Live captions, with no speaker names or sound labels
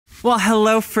Well,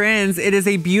 hello friends. It is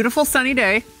a beautiful sunny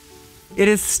day. It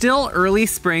is still early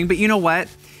spring, but you know what?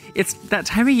 It's that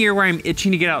time of year where I'm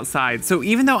itching to get outside. So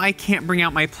even though I can't bring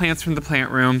out my plants from the plant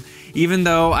room, even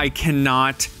though I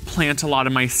cannot plant a lot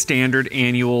of my standard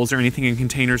annuals or anything in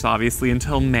containers, obviously,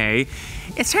 until May,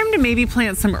 it's time to maybe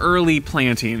plant some early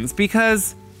plantings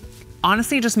because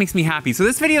honestly, it just makes me happy. So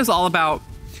this video is all about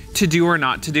to do or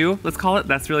not to do, let's call it.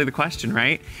 That's really the question,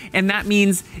 right? And that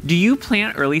means, do you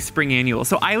plant early spring annuals?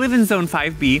 So I live in zone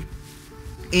 5B,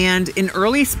 and in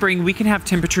early spring, we can have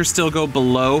temperatures still go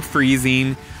below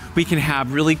freezing. We can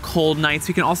have really cold nights.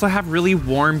 We can also have really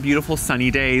warm, beautiful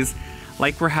sunny days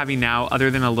like we're having now,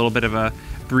 other than a little bit of a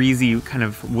breezy kind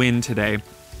of wind today.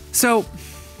 So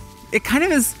it kind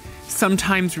of is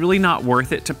sometimes really not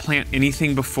worth it to plant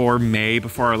anything before May,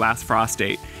 before our last frost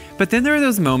date. But then there are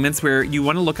those moments where you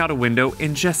want to look out a window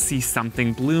and just see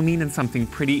something blooming and something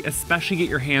pretty, especially get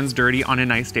your hands dirty on a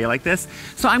nice day like this.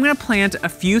 So I'm going to plant a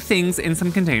few things in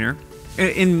some container,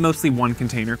 in mostly one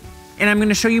container. And I'm going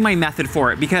to show you my method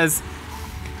for it because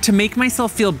to make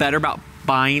myself feel better about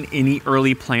buying any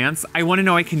early plants, I want to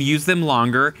know I can use them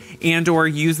longer and or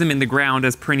use them in the ground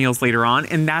as perennials later on.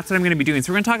 And that's what I'm going to be doing.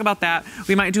 So we're going to talk about that.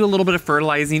 We might do a little bit of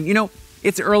fertilizing. You know,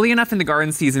 it's early enough in the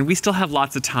garden season. We still have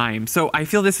lots of time. So I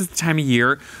feel this is the time of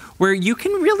year where you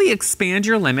can really expand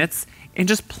your limits and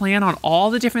just plan on all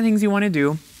the different things you want to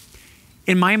do.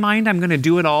 In my mind, I'm going to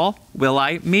do it all. Will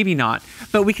I? Maybe not.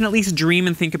 But we can at least dream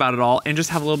and think about it all and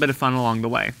just have a little bit of fun along the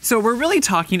way. So we're really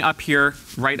talking up here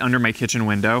right under my kitchen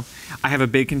window. I have a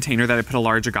big container that I put a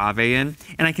large agave in,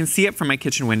 and I can see it from my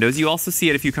kitchen windows. You also see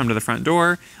it if you come to the front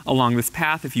door, along this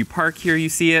path. If you park here, you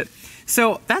see it.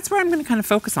 So that's where I'm going to kind of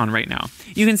focus on right now.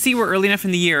 You can see we're early enough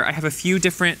in the year. I have a few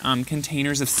different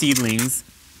containers of seedlings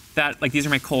that, like these are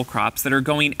my cole crops, that are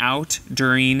going out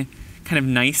during kind of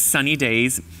nice sunny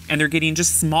days, and they're getting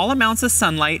just small amounts of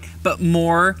sunlight, but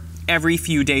more every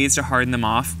few days to harden them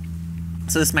off.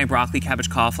 So this is my broccoli, cabbage,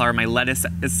 cauliflower. My lettuce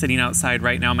is sitting outside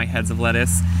right now, my heads of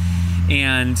lettuce.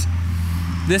 And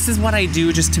this is what I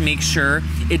do just to make sure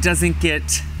it doesn't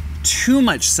get too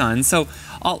much sun. So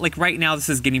like right now, this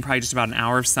is getting probably just about an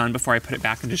hour of sun before I put it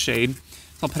back into shade. So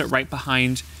I'll put it right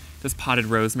behind this potted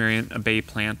rosemary and a bay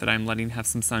plant that I'm letting have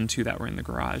some sun too that were in the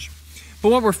garage. But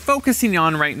what we're focusing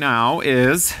on right now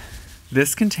is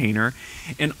this container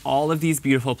and all of these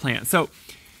beautiful plants. So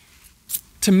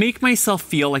to make myself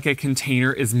feel like a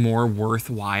container is more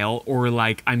worthwhile or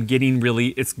like I'm getting really,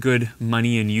 it's good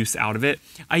money and use out of it,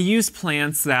 I use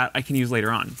plants that I can use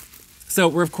later on. So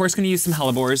we're of course going to use some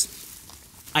hellebores.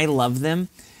 I love them.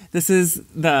 This is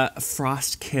the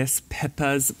Frost Kiss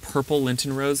Pippa's Purple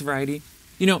Lenten Rose variety.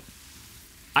 You know,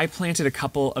 I planted a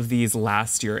couple of these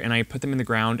last year and I put them in the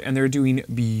ground and they're doing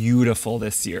beautiful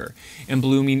this year and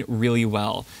blooming really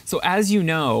well. So as you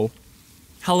know,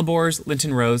 hellebores,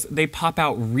 Lenten Rose, they pop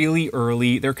out really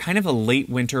early. They're kind of a late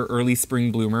winter, early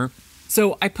spring bloomer.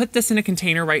 So I put this in a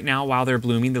container right now while they're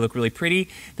blooming. They look really pretty.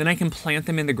 Then I can plant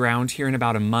them in the ground here in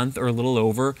about a month or a little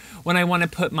over when I want to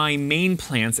put my main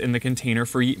plants in the container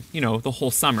for, you know, the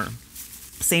whole summer.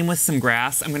 Same with some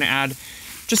grass. I'm going to add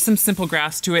just some simple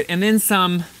grass to it and then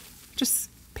some just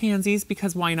pansies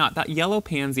because why not? That yellow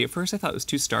pansy, at first I thought it was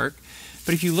too stark,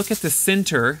 but if you look at the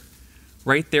center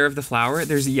right there of the flower,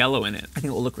 there's yellow in it. I think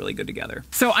it will look really good together.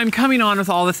 So I'm coming on with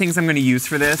all the things I'm going to use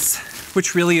for this,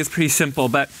 which really is pretty simple,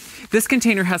 but this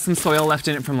container has some soil left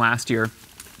in it from last year.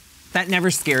 That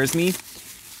never scares me.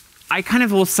 I kind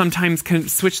of will sometimes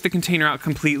switch the container out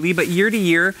completely, but year to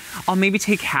year, I'll maybe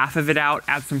take half of it out,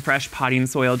 add some fresh potting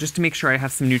soil just to make sure I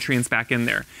have some nutrients back in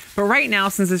there. But right now,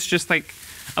 since it's just like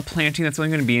a planting that's only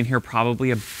going to be in here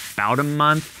probably about a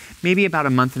month, maybe about a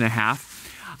month and a half,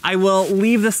 I will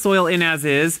leave the soil in as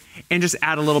is and just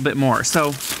add a little bit more.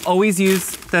 So always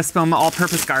use the Espoma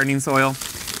all-purpose gardening soil,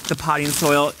 the potting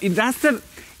soil. That's the,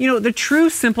 you know, the true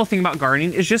simple thing about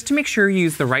gardening is just to make sure you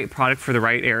use the right product for the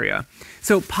right area.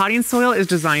 So potting soil is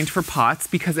designed for pots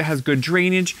because it has good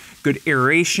drainage, good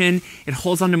aeration, it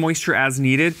holds onto moisture as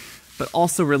needed, but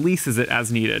also releases it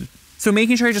as needed. So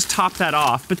making sure I just top that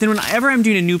off. But then whenever I'm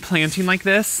doing a new planting like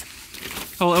this,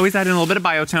 I'll always add in a little bit of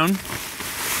biotone.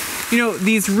 You know,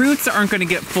 these roots aren't going to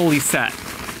get fully set.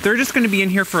 They're just going to be in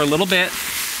here for a little bit,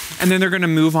 and then they're going to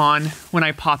move on when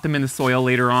I pot them in the soil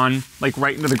later on, like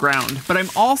right into the ground. But I'm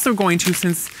also going to,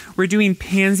 since we're doing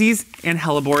pansies and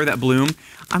hellebore that bloom,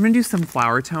 I'm going to do some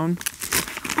flower tone.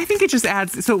 I think it just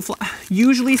adds, so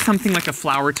usually something like a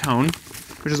flower tone,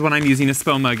 which is what I'm using,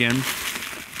 Espoma again,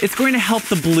 it's going to help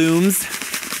the blooms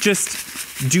just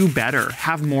do better,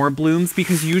 have more blooms,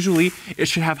 because usually it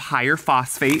should have higher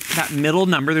phosphate. That middle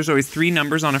number, there's always 3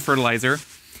 numbers on a fertilizer.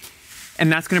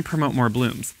 and that's gonna promote more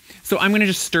blooms. So I'm gonna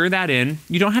just stir that in.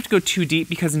 You don't have to go too deep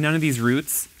because none of these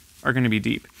roots are gonna be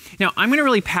deep. Now I'm gonna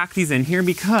really pack these in here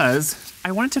because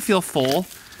I want it to feel full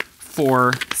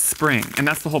for spring, and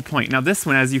that's the whole point. Now this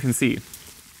one, as you can see,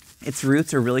 its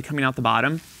roots are really coming out the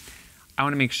bottom. I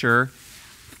wanna make sure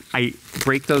I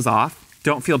break those off.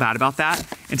 Don't feel bad about that,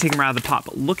 and take them out of the pot.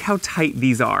 But look how tight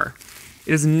these are.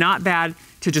 It is not bad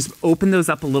to just open those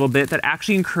up a little bit. That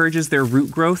actually encourages their root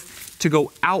growth to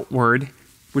go outward,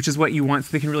 which is what you want,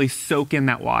 so they can really soak in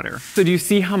that water. So do you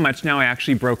see how much now I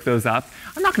actually broke those up?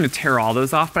 I'm not gonna tear all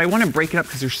those off, but I wanna break it up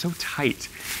because they're so tight.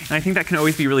 And I think that can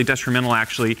always be really detrimental,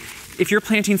 actually. If you're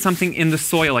planting something in the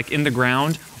soil, like in the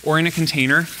ground or in a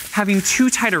container, having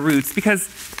too tight of roots, because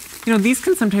these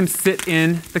can sometimes sit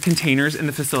in the containers in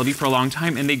the facility for a long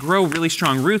time, and they grow really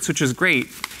strong roots, which is great.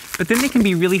 But then they can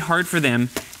be really hard for them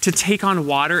to take on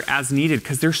water as needed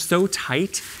because they're so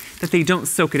tight that they don't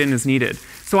soak it in as needed.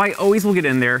 So I always will get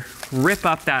in there, rip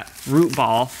up that root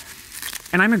ball,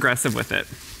 and I'm aggressive with it.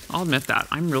 I'll admit that.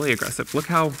 I'm really aggressive. Look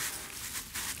how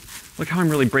I'm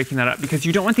really breaking that up, because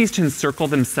you don't want these to encircle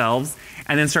themselves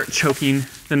and then start choking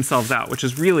themselves out, which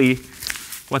is really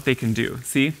what they can do.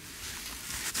 See?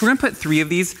 So we're gonna put 3 of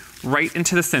these right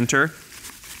into the center.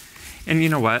 And you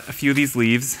know what? A few of these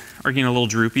leaves are getting a little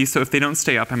droopy, so if they don't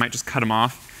stay up, I might just cut them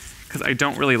off because I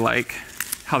don't really like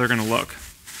how they're gonna look.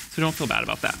 So don't feel bad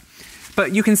about that.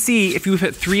 But you can see if you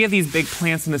put 3 of these big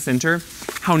plants in the center,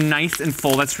 how nice and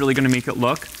full that's really gonna make it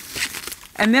look.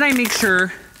 And then I make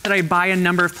sure that I buy a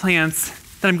number of plants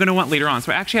that I'm gonna want later on.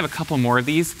 So I actually have a couple more of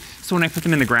these, so when I put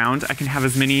them in the ground, I can have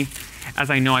as many as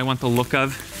I know I want the look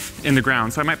of in the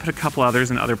ground. So I might put a couple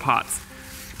others in other pots.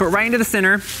 But right into the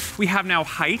center, we have now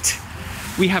height,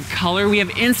 we have color, we have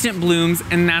instant blooms,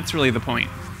 and that's really the point.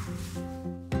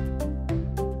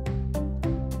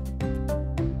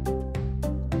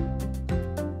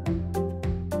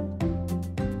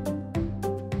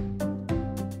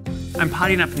 I'm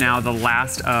potting up now the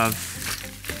last of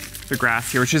the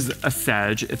grass here, which is a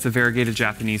sedge. It's a variegated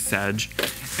Japanese sedge.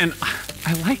 And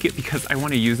I like it because I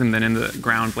want to use them then in the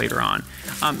ground later on.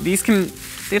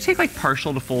 They take like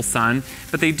partial to full sun,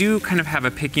 but they do kind of have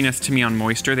a pickiness to me on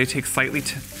moisture. They take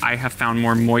I have found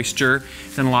more moisture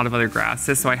than a lot of other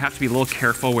grasses, so I have to be a little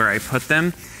careful where I put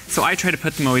them. So I try to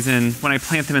put them always in, when I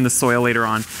plant them in the soil later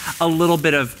on, a little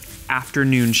bit of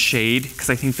afternoon shade, because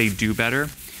I think they do better.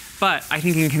 But I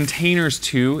think in containers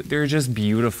too, they're just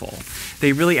beautiful.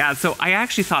 They really add, so I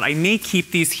actually thought I may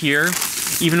keep these here,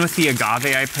 even with the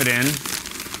agave I put in,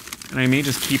 and I may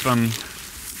just keep them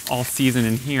all season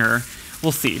in here.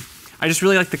 We'll see. I just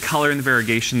really like the color and the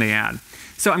variegation they add.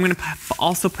 So I'm gonna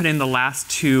also put in the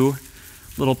last 2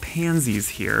 little pansies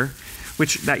here,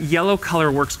 which that yellow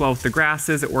color works well with the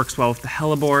grasses, it works well with the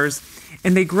hellebores,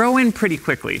 and they grow in pretty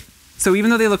quickly. So even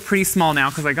though they look pretty small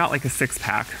now, because I got like a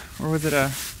 6-pack, or was it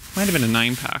might have been a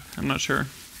 9-pack, I'm not sure.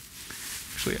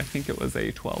 Actually, I think it was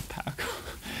a 12-pack.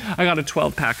 I got a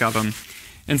 12-pack of them.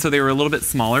 And so they were a little bit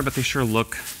smaller, but they sure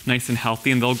look nice and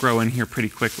healthy, and they'll grow in here pretty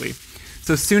quickly.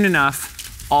 So soon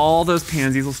enough, all those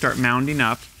pansies will start mounding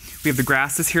up. We have the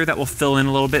grasses here that will fill in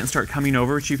a little bit and start coming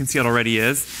over, which you can see it already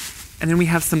is. And then we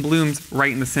have some blooms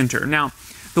right in the center. Now,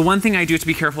 the one thing I do have to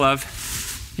be careful of,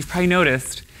 you've probably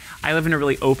noticed, I live in a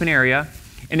really open area,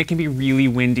 and it can be really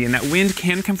windy, and that wind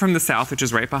can come from the south, which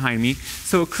is right behind me,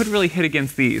 so it could really hit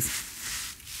against these.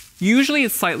 Usually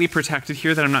it's slightly protected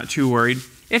here that I'm not too worried.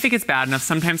 If it gets bad enough,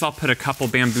 sometimes I'll put a couple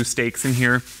bamboo stakes in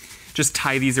here, just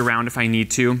tie these around if I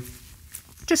need to,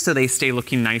 just so they stay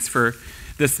looking nice for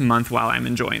this month while I'm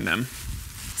enjoying them.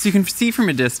 So you can see from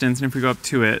a distance, and if we go up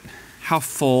to it, how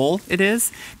full it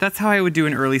is. That's how I would do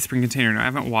an early spring container. Now, I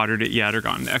haven't watered it yet or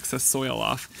gotten the excess soil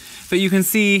off. But you can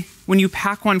see when you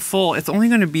pack one full, it's only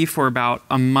gonna be for about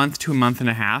a month to a month and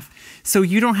a half. So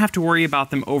you don't have to worry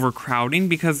about them overcrowding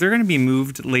because they're gonna be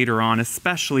moved later on,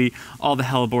 especially all the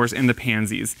hellebores and the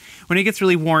pansies. When it gets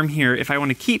really warm here, if I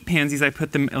wanna keep pansies, I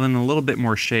put them in a little bit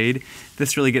more shade.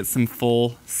 This really gets some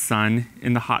full sun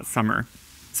in the hot summer.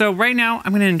 So right now,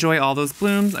 I'm gonna enjoy all those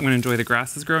blooms. I'm gonna enjoy the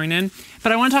grasses growing in.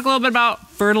 But I wanna talk a little bit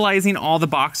about fertilizing all the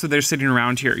boxwood that are sitting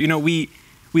around here. You know, we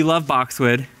love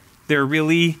boxwood. They're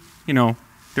really,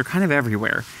 they're kind of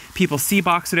everywhere. People see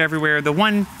boxwood everywhere. The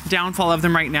one downfall of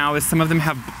them right now is some of them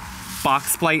have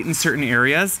box blight in certain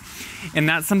areas. And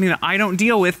that's something that I don't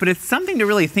deal with, but it's something to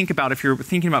really think about if you're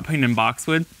thinking about putting in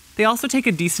boxwood. They also take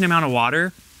a decent amount of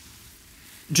water,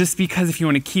 just because if you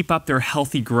wanna keep up their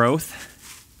healthy growth,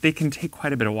 they can take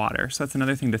quite a bit of water. So that's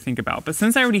another thing to think about. But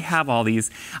since I already have all these,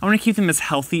 I wanna keep them as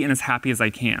healthy and as happy as I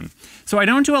can. So I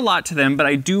don't do a lot to them, but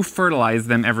I do fertilize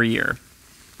them every year.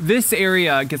 This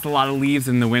area gets a lot of leaves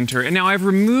in the winter, and now I've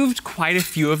removed quite a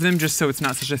few of them just so it's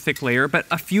not such a thick layer, but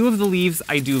a few of the leaves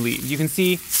I do leave. You can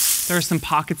see there are some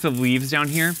pockets of leaves down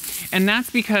here, and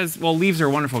that's because, well, leaves are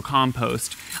wonderful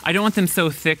compost. I don't want them so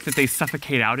thick that they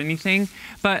suffocate out anything,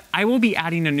 but I will be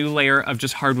adding a new layer of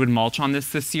just hardwood mulch on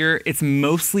this year. It's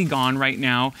mostly gone right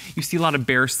now. You see a lot of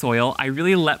bare soil. I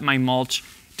really let my mulch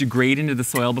degrade into the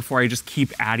soil before I just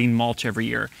keep adding mulch every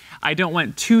year. I don't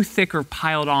want too thick or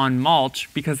piled on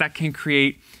mulch because that can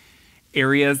create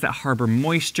areas that harbor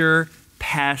moisture,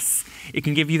 pests. It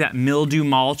can give you that mildew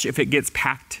mulch if it gets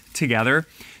packed together.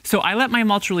 So I let my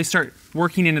mulch really start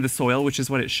working into the soil, which is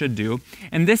what it should do.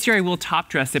 And this year I will top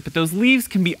dress it, but those leaves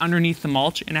can be underneath the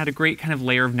mulch and add a great kind of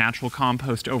layer of natural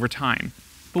compost over time.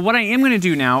 But what I am going to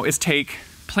do now is take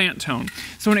Plant-tone.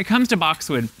 So when it comes to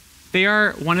boxwood, they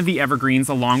are one of the evergreens,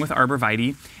 along with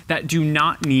arborvitae, that do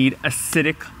not need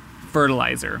acidic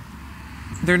fertilizer.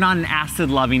 They're not an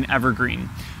acid-loving evergreen.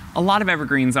 A lot of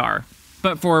evergreens are.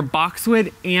 But for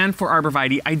boxwood and for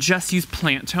arborvitae, I just use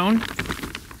Plant-tone.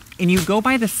 And you go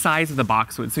by the size of the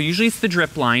boxwood. So usually it's the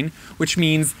drip line, which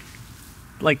means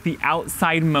like the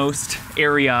outside most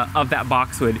area of that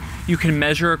boxwood. You can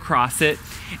measure across it.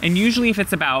 And usually if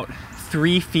it's about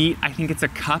 3 feet, I think it's a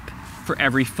cup for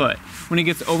every foot. When it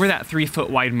gets over that 3 foot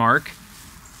wide mark,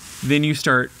 then you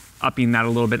start upping that a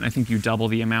little bit, and I think you double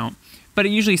the amount. But it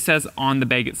usually says on the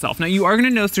bag itself. Now you are gonna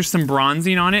notice there's some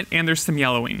bronzing on it and there's some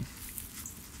yellowing.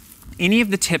 Any of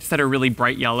the tips that are really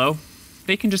bright yellow,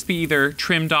 they can just be either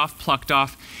trimmed off, plucked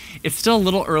off. It's still a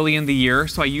little early in the year,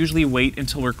 so I usually wait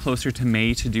until we're closer to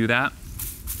May to do that.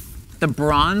 The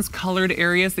bronze colored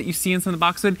areas that you see in some of the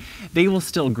boxwood, they will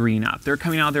still green up. They're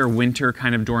coming out of their winter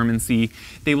kind of dormancy.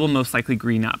 They will most likely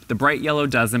green up. The bright yellow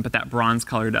doesn't, but that bronze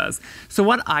color does. So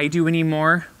what I do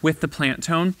anymore with the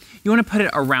Plant-tone, you wanna put it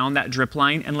around that drip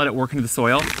line and let it work into the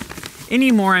soil.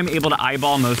 Anymore, I'm able to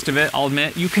eyeball most of it, I'll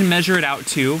admit. You can measure it out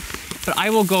too, but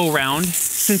I will go around.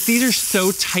 Since these are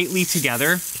so tightly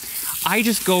together, I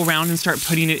just go around and start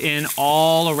putting it in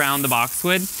all around the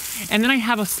boxwood. And then I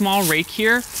have a small rake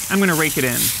here. I'm gonna rake it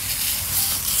in.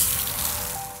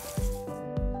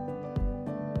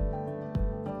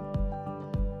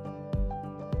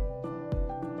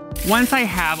 Once I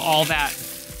have all that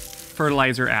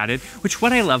fertilizer added, which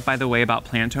what I love, by the way, about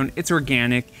Plant-tone, it's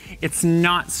organic, it's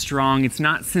not strong, it's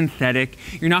not synthetic.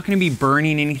 You're not gonna be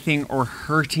burning anything or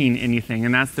hurting anything,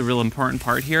 and that's the real important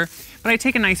part here. But I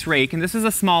take a nice rake, and this is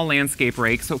a small landscape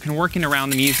rake, so it can work in around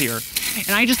them easier.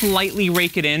 And I just lightly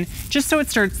rake it in, just so it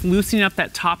starts loosening up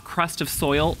that top crust of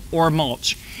soil or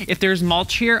mulch. If there's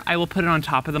mulch here, I will put it on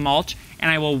top of the mulch,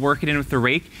 and I will work it in with the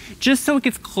rake, just so it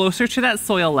gets closer to that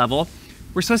soil level.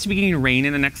 We're supposed to be getting rain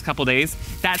in the next couple days.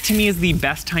 That to me is the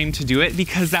best time to do it,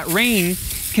 because that rain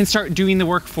can start doing the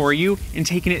work for you and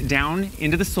taking it down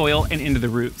into the soil and into the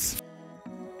roots.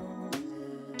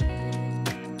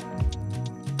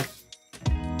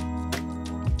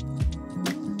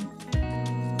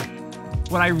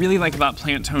 What I really like about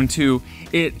Plant-tone too,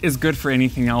 it is good for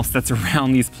anything else that's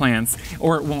around these plants,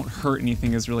 or it won't hurt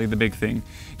anything is really the big thing.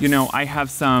 You know, I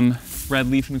have some red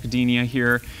leaf macadamia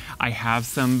here. I have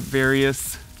some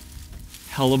various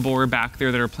hellebore back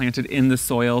there that are planted in the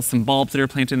soil, some bulbs that are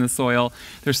planted in the soil.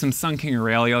 There's some Sun King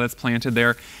Aurelia that's planted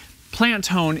there.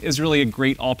 Plant-tone is really a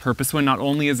great all-purpose one. Not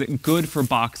only is it good for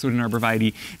boxwood and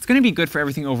arborvitae, it's gonna be good for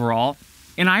everything overall.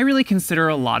 And I really consider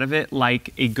a lot of it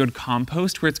like a good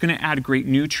compost, where it's gonna add great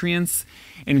nutrients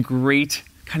and great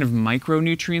kind of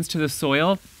micronutrients to the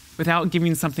soil without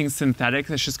giving something synthetic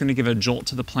that's just gonna give a jolt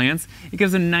to the plants. It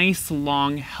gives a nice,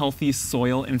 long, healthy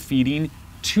soil and feeding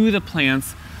to the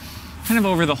plants kind of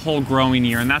over the whole growing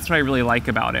year, and that's what I really like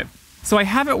about it. So I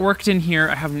have it worked in here.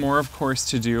 I have more, of course,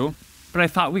 to do, but I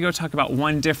thought we'd go talk about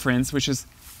one difference, which is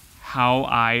how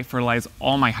I fertilize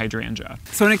all my hydrangea.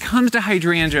 So when it comes to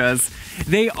hydrangeas,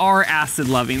 they are acid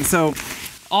loving. So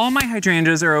all my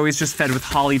hydrangeas are always just fed with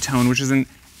Holly-tone, which is an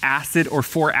acid or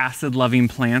for acid loving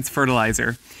plants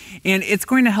fertilizer. And it's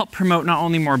going to help promote not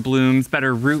only more blooms,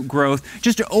 better root growth,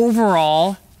 just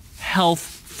overall health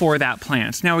for that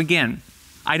plant. Now again,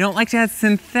 I don't like to add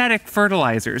synthetic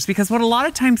fertilizers, because what a lot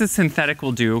of times a synthetic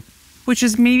will do, which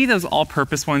is maybe those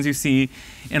all-purpose ones you see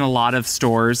in a lot of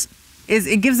stores, is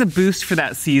it gives a boost for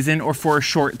that season or for a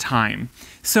short time.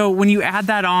 So when you add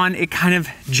that on, it kind of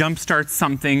jumpstarts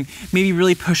something, maybe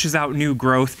really pushes out new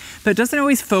growth, but it doesn't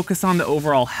always focus on the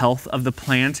overall health of the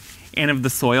plant and of the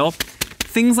soil.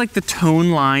 Things like the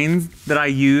tone lines that I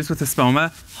use with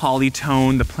Espoma,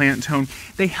 Holly-tone, the Plant-tone,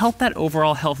 they help that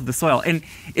overall health of the soil. And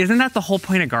isn't that the whole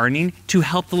point of gardening? To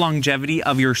help the longevity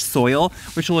of your soil,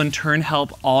 which will in turn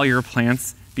help all your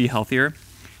plants be healthier?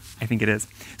 I think it is.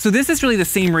 So this is really the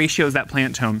same ratio as that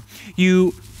Plant-tone.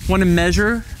 You want to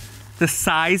measure the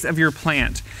size of your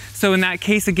plant. So in that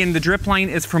case, again, the drip line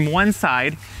is from one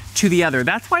side to the other.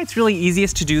 That's why it's really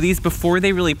easiest to do these before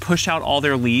they really push out all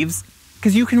their leaves,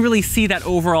 because you can really see that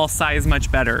overall size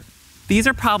much better. These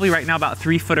are probably right now about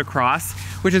 3 foot across,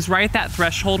 which is right at that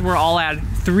threshold where I'll add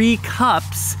 3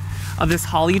 cups of this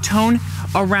Holly-tone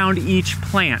around each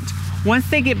plant. Once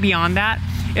they get beyond that,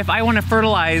 if I want to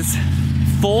fertilize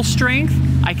full strength,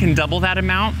 I can double that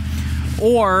amount,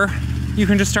 or you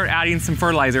can just start adding some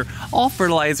fertilizer. All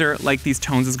fertilizer like these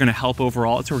tones is going to help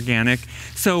overall. It's organic.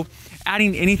 So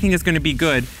adding anything is going to be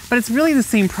good, but it's really the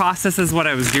same process as what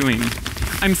I was doing.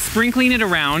 I'm sprinkling it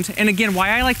around, and again, why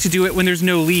I like to do it when there's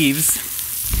no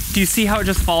leaves, do you see how it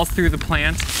just falls through the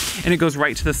plant and it goes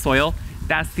right to the soil?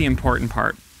 That's the important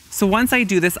part. So once I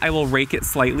do this, I will rake it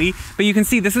slightly, but you can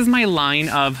see this is my line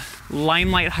of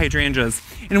limelight hydrangeas.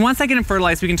 And once I get them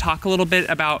fertilized, we can talk a little bit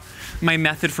about my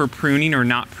method for pruning or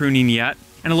not pruning yet,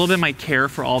 and a little bit of my care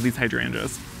for all these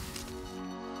hydrangeas.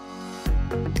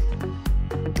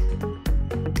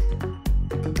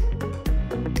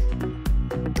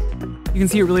 You can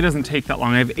see it really doesn't take that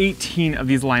long. I have 18 of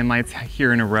these limelights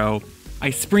here in a row. I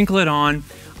sprinkle it on.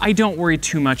 I don't worry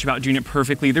too much about doing it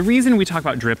perfectly. The reason we talk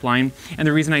about drip line, and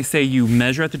the reason I say you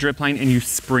measure at the drip line and you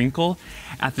sprinkle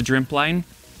at the drip line,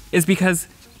 is because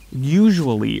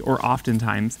usually, or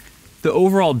oftentimes, the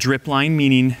overall drip line,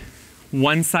 meaning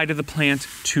one side of the plant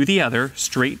to the other,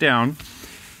 straight down,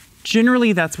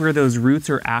 generally that's where those roots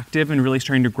are active and really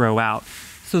starting to grow out.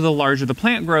 So the larger the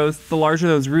plant grows, the larger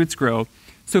those roots grow.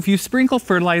 So if you sprinkle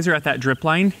fertilizer at that drip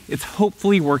line, it's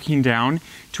hopefully working down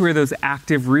to where those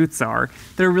active roots are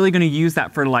that are really going to use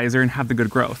that fertilizer and have the good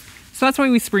growth. So that's why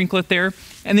we sprinkle it there.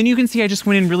 And then you can see I just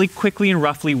went in really quickly and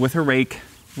roughly with a rake,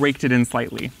 raked it in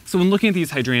slightly. So when looking at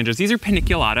these hydrangeas, these are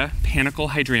paniculata, panicle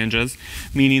hydrangeas,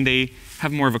 meaning they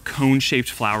have more of a cone-shaped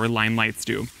flower, limelights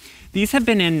do. These have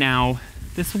been in now,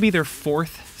 this will be their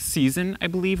 4th season, I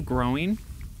believe, growing.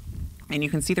 And you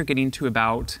can see they're getting to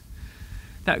about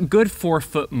that good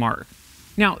 4-foot mark.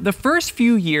 Now, the first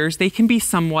few years, they can be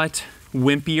somewhat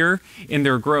wimpier in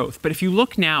their growth. But if you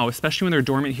look now, especially when they're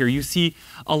dormant here, you see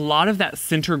a lot of that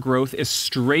center growth is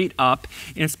straight up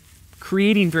and it's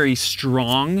creating very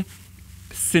strong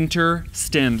center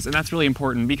stems. And that's really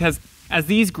important because as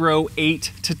these grow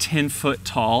 8 to 10 foot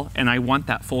tall, and I want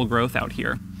that full growth out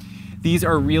here, these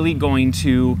are really going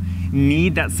to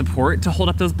need that support to hold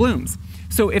up those blooms.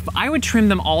 So if I would trim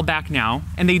them all back now,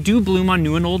 and they do bloom on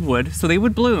new and old wood, so they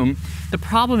would bloom, the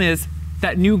problem is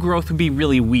that new growth would be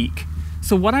really weak.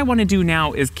 So what I want to do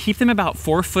now is keep them about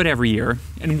 4 foot every year,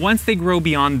 and once they grow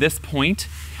beyond this point,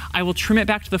 I will trim it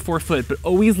back to the 4 foot, but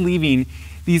always leaving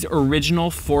these original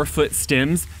 4 foot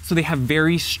stems so they have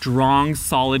very strong,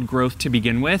 solid growth to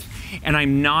begin with, and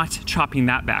I'm not chopping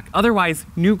that back. Otherwise,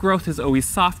 new growth is always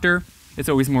softer, it's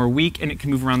always more weak, and it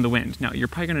can move around the wind. Now, you're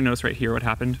probably gonna notice right here what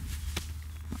happened.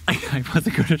 I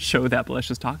wasn't going to show that, but let's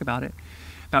just talk about it.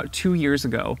 About 2 years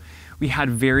ago, we had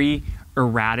very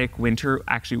erratic winter.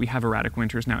 Actually, we have erratic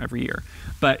winters now every year.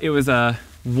 But it was a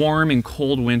warm and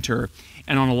cold winter,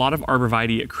 and on a lot of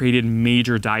arborvitae, it created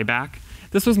major dieback.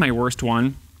 This was my worst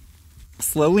one.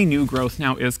 Slowly, new growth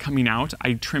now is coming out.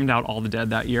 I trimmed out all the dead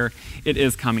that year. It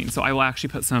is coming. So I will actually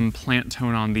put some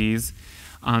Plant-tone on these,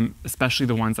 especially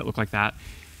the ones that look like that.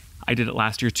 I did it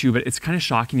last year too, but it's kind of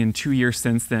shocking in 2 years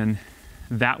since then.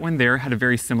 That one there had a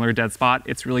very similar dead spot.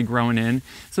 It's really growing in.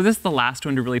 So this is the last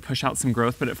one to really push out some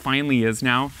growth, but it finally is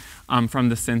now from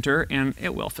the center, and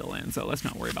it will fill in. So let's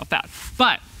not worry about that.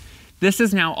 But this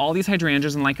is now all these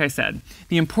hydrangeas, and like I said,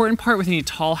 the important part with any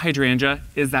tall hydrangea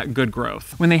is that good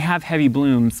growth. When they have heavy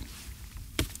blooms,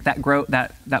 that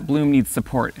bloom needs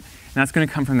support. And that's going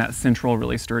to come from that central,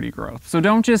 really sturdy growth. So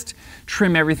don't just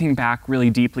trim everything back really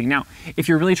deeply. Now, if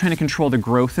you're really trying to control the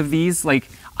growth of these, like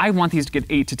I want these to get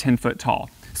 8 to 10 foot tall.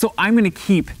 So I'm going to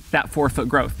keep that 4 foot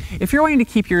growth. If you're wanting to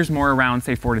keep yours more around,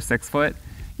 say 4 to 6 foot,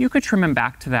 you could trim them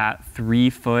back to that 3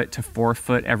 foot to 4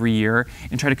 foot every year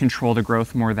and try to control the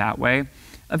growth more that way.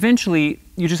 Eventually,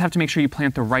 you just have to make sure you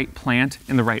plant the right plant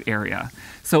in the right area.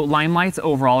 So limelights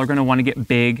overall are going to want to get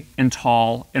big and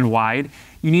tall and wide.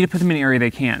 You need to put them in an area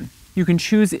they can. You can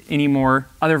choose any more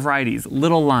other varieties,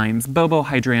 little limes, bobo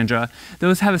hydrangea.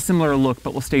 Those have a similar look,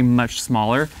 but will stay much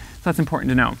smaller. So that's important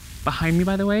to know. Behind me,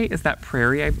 by the way, is that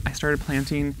prairie I started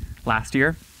planting last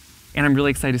year. And I'm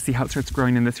really excited to see how it starts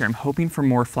growing in this year. I'm hoping for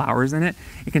more flowers in it.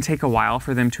 It can take a while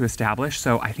for them to establish,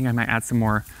 so I think I might add some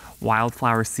more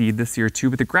wildflower seed this year too.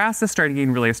 But the grass is starting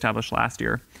getting really established last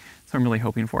year, so I'm really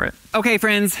hoping for it. Okay,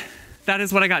 friends, that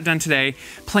is what I got done today.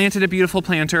 Planted a beautiful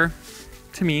planter.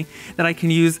 to me that I can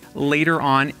use later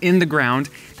on in the ground.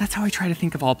 That's how I try to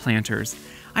think of all planters.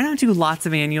 I don't do lots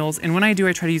of annuals, and when I do,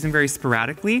 I try to use them very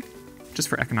sporadically, just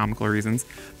for economical reasons.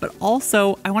 But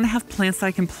also, I want to have plants that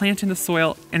I can plant in the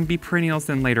soil and be perennials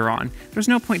then later on. There's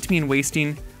no point to me in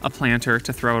wasting a planter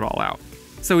to throw it all out.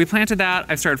 So we planted that.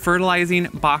 I started fertilizing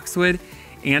boxwood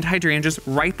and hydrangeas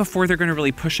right before they're going to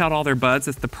really push out all their buds.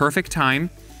 It's the perfect time.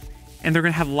 And they're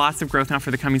going to have lots of growth now for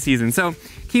the coming season. So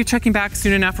keep checking back.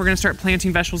 Soon enough, we're going to start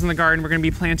planting vegetables in the garden. We're going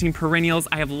to be planting perennials.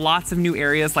 I have lots of new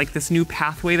areas, like this new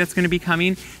pathway that's going to be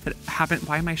coming.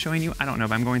 Why am I showing you? I don't know,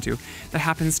 but I'm going to. That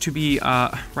happens to be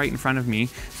right in front of me.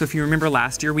 So if you remember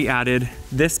last year, we added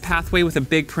this pathway with a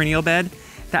big perennial bed.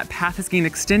 That path is getting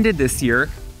extended this year,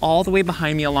 all the way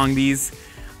behind me along these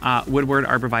woodward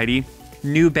arborvitae.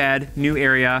 New bed, new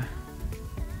area.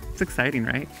 It's exciting,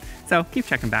 right? So keep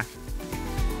checking back.